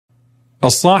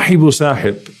الصاحب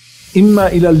ساحب إما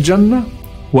إلى الجنة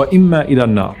وإما إلى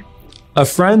النار. A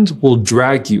friend will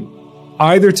drag you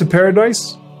either to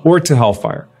paradise or to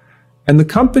hellfire. And the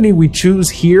company we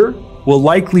choose here will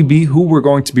likely be who we're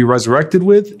going to be resurrected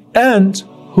with and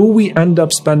who we end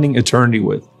up spending eternity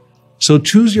with. So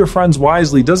choose your friends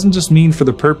wisely doesn't just mean for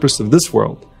the purpose of this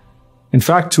world. In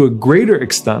fact, to a greater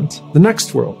extent, the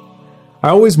next world. I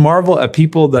always marvel at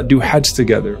people that do Hajj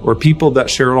together, or people that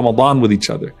share Ramadan with each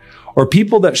other, or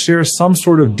people that share some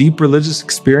sort of deep religious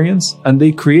experience, and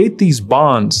they create these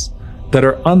bonds that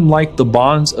are unlike the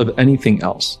bonds of anything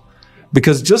else.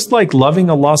 Because just like loving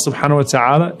Allah subhanahu wa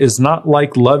ta'ala is not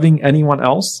like loving anyone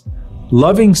else,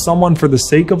 loving someone for the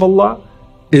sake of Allah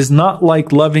is not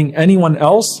like loving anyone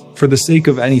else for the sake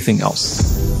of anything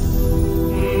else.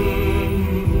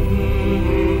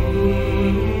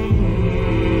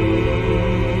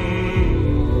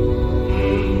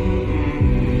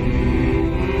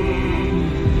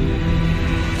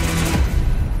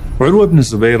 Urwa ibn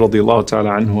Zubayr radiallahu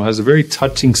ta'ala anhu has a very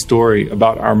touching story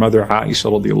about our mother Aisha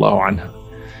radiallahu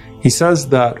anha. He says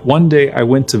that one day I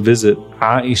went to visit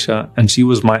Aisha and she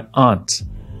was my aunt,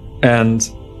 and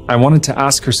I wanted to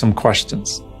ask her some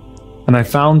questions. And I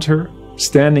found her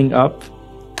standing up,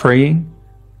 praying,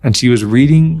 and she was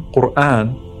reading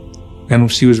Quran,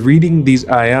 and she was reading these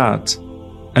ayat,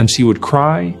 and she would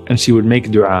cry and she would make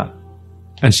dua.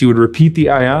 And she would repeat the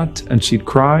ayat and she'd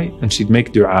cry and she'd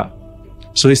make dua.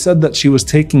 So he said that she was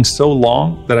taking so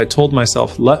long that I told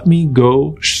myself, let me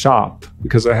go shop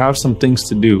because I have some things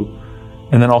to do,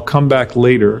 and then I'll come back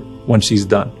later when she's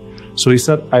done. So he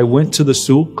said, I went to the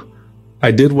souk,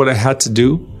 I did what I had to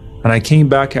do, and I came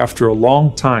back after a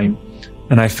long time,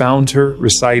 and I found her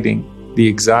reciting the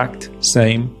exact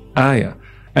same ayah.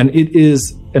 And it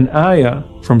is an ayah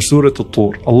from Surah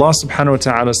At-Tur. Allah subhanahu wa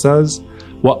ta'ala says,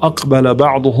 وَأَقْبَلَ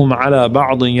بَعْضُهُمْ عَلَى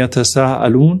بَعْضٍ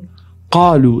يَتَسَاءَلُونَ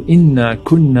قالوا إنا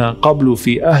كنا قبل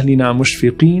في أهلنا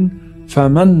مشفقين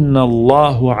فمن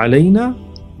الله علينا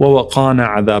ووقانا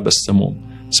عذاب السموم.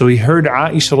 So he heard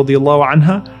Aisha radiallahu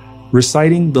anha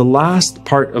reciting the last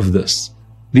part of this.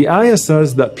 The ayah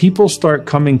says that people start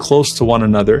coming close to one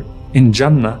another in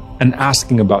Jannah and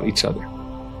asking about each other.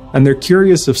 And they're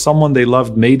curious if someone they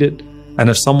loved made it and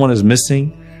if someone is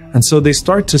missing. And so they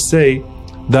start to say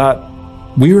that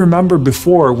we remember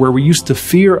before where we used to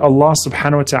fear Allah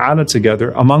subhanahu wa ta'ala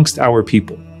together amongst our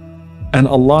people. And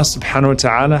Allah subhanahu wa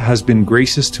ta'ala has been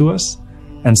gracious to us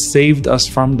and saved us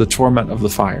from the torment of the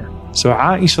fire. So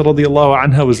Aisha radiallahu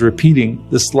anha was repeating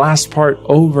this last part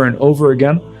over and over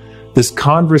again, this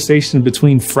conversation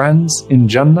between friends in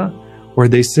Jannah, where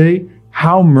they say,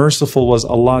 how merciful was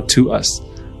Allah to us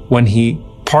when He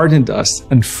pardoned us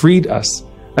and freed us,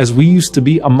 as we used to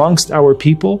be amongst our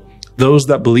people, those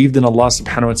that believed in Allah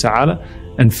subhanahu wa ta'ala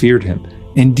and feared Him.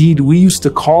 Indeed, we used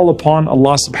to call upon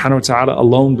Allah subhanahu wa ta'ala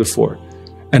alone before,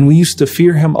 and we used to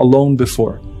fear Him alone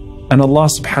before. And Allah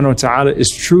subhanahu wa ta'ala is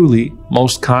truly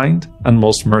most kind and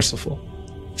most merciful.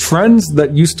 Friends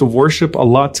that used to worship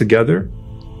Allah together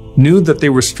knew that they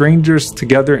were strangers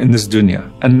together in this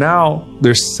dunya, and now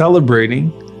they're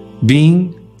celebrating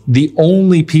being the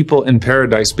only people in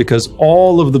paradise, because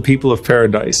all of the people of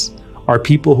paradise are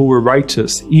people who were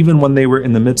righteous even when they were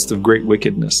in the midst of great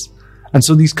wickedness. And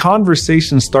so these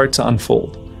conversations start to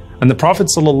unfold. And the Prophet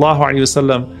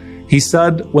ﷺ, he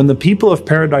said, when the people of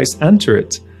paradise enter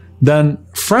it, then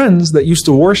friends that used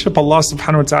to worship Allah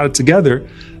subhanahu wa ta'ala together,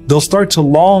 they'll start to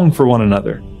long for one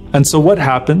another. And so what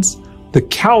happens? The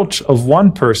couch of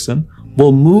one person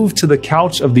will move to the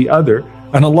couch of the other,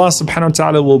 and Allah subhanahu wa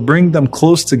ta'ala will bring them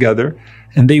close together,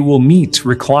 and they will meet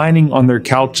reclining on their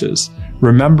couches,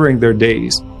 remembering their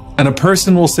days. And a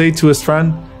person will say to his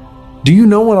friend, do you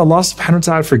know when Allah subhanahu wa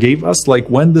ta'ala forgave us, like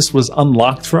when this was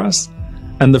unlocked for us?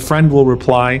 And the friend will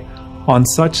reply, on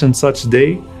such and such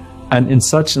day and in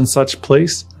such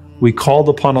place, we called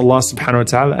upon Allah subhanahu wa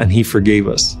ta'ala and He forgave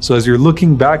us. So as you're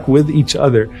looking back with each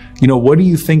other, what do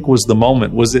you think was the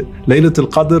moment? Was it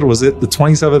Laylatul Qadr? Was it the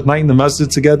 27th night in the masjid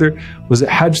together? Was it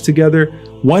Hajj together?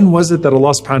 When was it that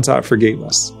Allah subhanahu wa ta'ala forgave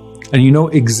us? And you know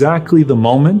exactly the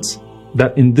moment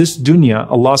that in this dunya,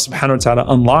 Allah subhanahu wa ta'ala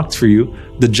unlocked for you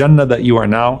the Jannah that you are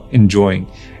now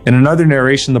enjoying. In another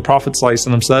narration, the Prophet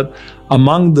ﷺ said,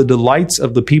 among the delights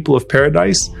of the people of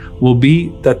paradise will be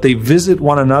that they visit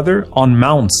one another on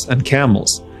mounts and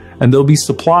camels, and they'll be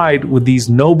supplied with these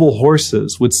noble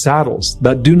horses with saddles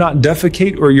that do not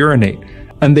defecate or urinate,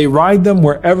 and they ride them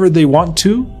wherever they want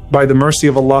to by the mercy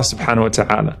of Allah subhanahu wa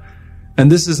ta'ala.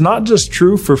 And this is not just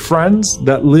true for friends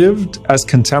that lived as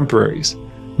contemporaries,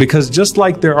 because just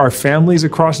like there are families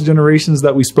across generations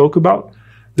that we spoke about,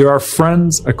 there are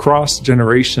friends across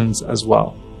generations as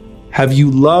well. have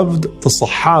you loved the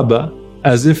Sahaba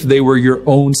as if they were your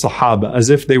own Sahaba, as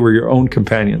if they were your own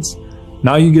companions?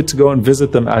 Now you get to go and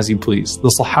visit them as you please.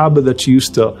 The Sahaba that you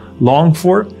used to long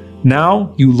for,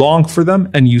 now you long for them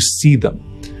and you see them.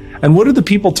 And what do the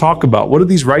people talk about? What do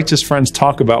these righteous friends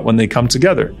talk about when they come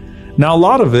together? Now, a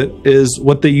lot of it is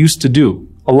what they used to do.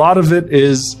 A lot of it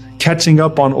is catching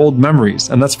up on old memories.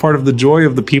 And that's part of the joy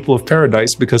of the people of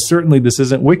paradise, because certainly this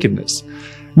isn't wickedness.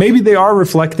 Maybe they are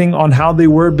reflecting on how they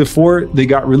were before they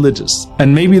got religious.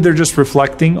 And maybe they're just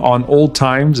reflecting on old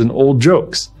times and old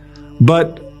jokes.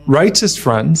 But righteous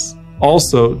friends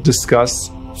also discuss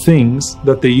things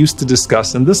that they used to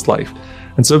discuss in this life.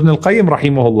 And so Ibn al-Qayyim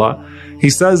rahimahullah, he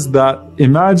says that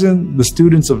imagine the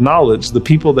students of knowledge, the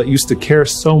people that used to care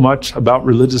so much about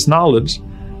religious knowledge,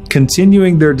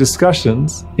 continuing their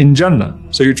discussions in Jannah.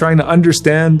 So you're trying to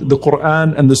understand the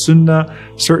Quran and the Sunnah,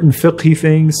 certain fiqhi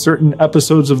things, certain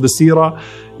episodes of the Seerah.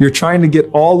 You're trying to get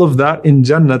all of that in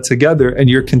Jannah together, and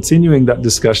you're continuing that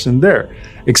discussion there.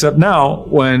 Except now,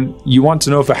 when you want to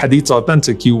know if a hadith is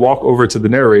authentic, you walk over to the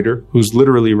narrator, who's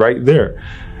literally right there.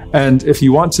 And if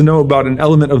you want to know about an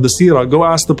element of the Seerah, go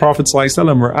ask the Prophet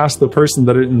ﷺ or ask the person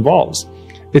that it involves.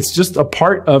 It's just a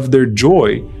part of their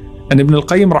joy. And Ibn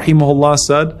al-Qayyim rahimahullah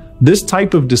said, this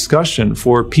type of discussion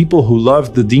for people who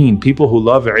love the deen, people who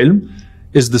love ilm,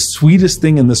 is the sweetest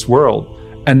thing in this world.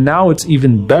 And now it's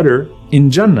even better in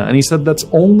Jannah. And he said that's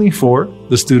only for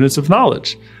the students of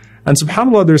knowledge. And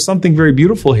subhanAllah, there's something very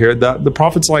beautiful here that the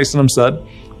Prophet ﷺ said,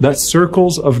 that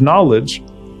circles of knowledge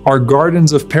are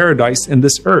gardens of paradise in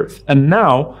this earth. And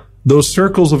now those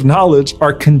circles of knowledge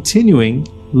are continuing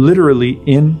literally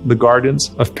in the gardens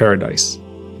of paradise.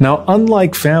 Now,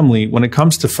 unlike family, when it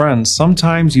comes to friends,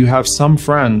 sometimes you have some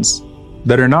friends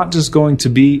that are not just going to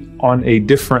be on a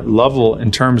different level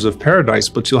in terms of paradise,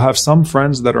 but you'll have some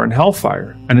friends that are in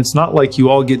hellfire. And it's not like you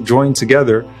all get joined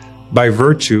together by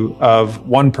virtue of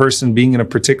one person being in a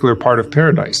particular part of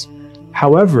paradise.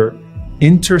 However,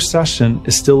 intercession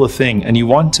is still a thing, and you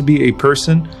want to be a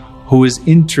person who is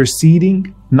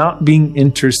interceding, not being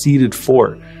interceded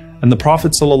for. And the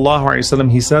Prophet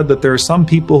ﷺ, he said that there are some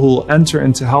people who will enter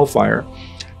into hellfire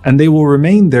and they will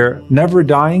remain there, never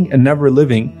dying and never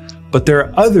living. But there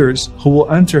are others who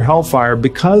will enter hellfire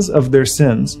because of their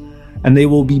sins, and they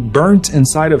will be burnt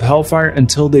inside of hellfire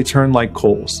until they turn like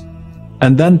coals.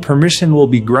 And then permission will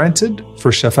be granted for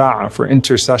shafa'ah, for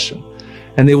intercession.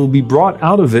 And they will be brought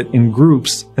out of it in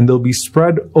groups, and they'll be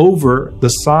spread over the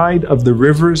side of the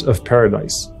rivers of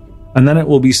paradise. And then it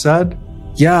will be said,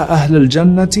 Ya Ahl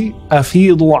al-Jannati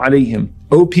afidu alayhim.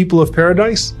 O people of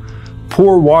paradise,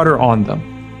 pour water on them.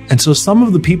 And so some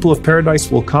of the people of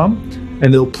paradise will come,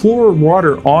 and they'll pour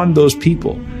water on those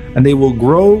people, and they will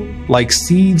grow like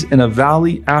seeds in a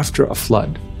valley after a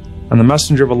flood. And the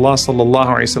Messenger of Allah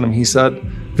ﷺ, he said,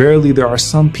 verily there are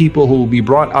some people who will be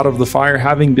brought out of the fire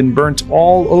having been burnt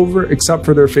all over except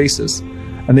for their faces.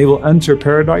 And they will enter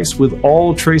paradise with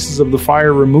all traces of the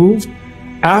fire removed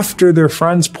after their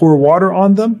friends pour water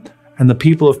on them. And the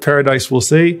people of paradise will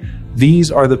say,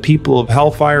 these are the people of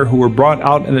hellfire who were brought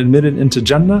out and admitted into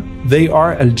Jannah. They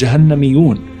are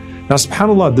al-Jahannamiyun. Now,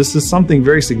 subhanAllah, this is something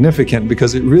very significant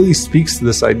because it really speaks to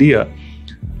this idea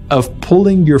of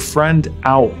pulling your friend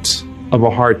out of a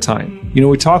hard time. You know,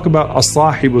 we talk about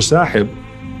as-sahibu sahib.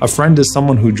 A friend is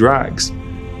someone who drags.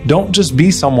 Don't just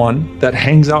be someone that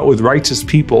hangs out with righteous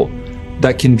people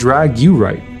that can drag you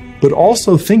right, but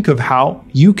also think of how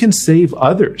you can save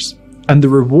others. And the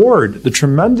reward, the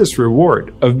tremendous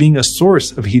reward of being a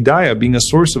source of hidayah, being a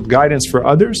source of guidance for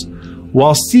others,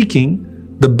 while seeking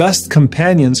the best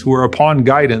companions who are upon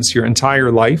guidance your entire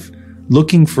life,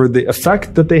 looking for the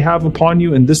effect that they have upon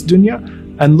you in this dunya,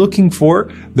 and looking for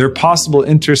their possible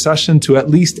intercession to at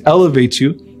least elevate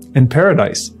you in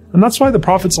paradise. And that's why the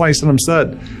Prophet ﷺ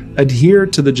said, adhere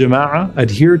to the jama'ah,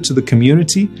 adhere to the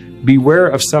community, beware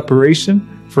of separation,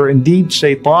 for indeed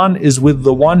shaitan is with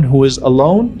the one who is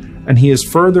alone, and he is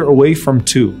further away from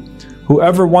two.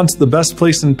 Whoever wants the best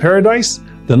place in paradise,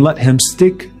 then let him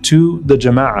stick to the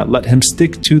jama'ah, let him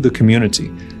stick to the community.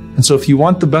 And so if you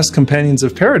want the best companions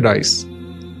of paradise,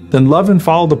 then love and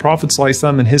follow the Prophet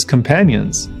ﷺ and his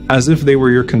companions as if they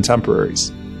were your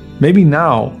contemporaries. Maybe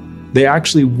now they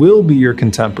actually will be your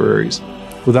contemporaries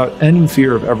without any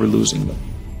fear of ever losing them.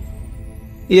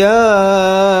 يا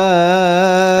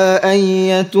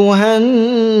أيتها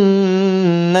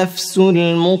النفس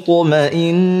المطمئنة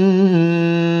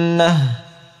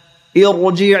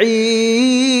ارجعي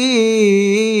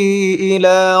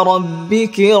إلى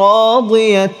ربك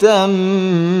راضية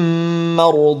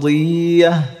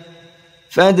مرضية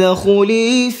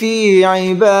فادخلي في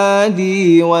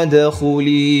عبادي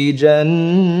وادخلي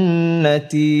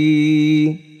جنتي.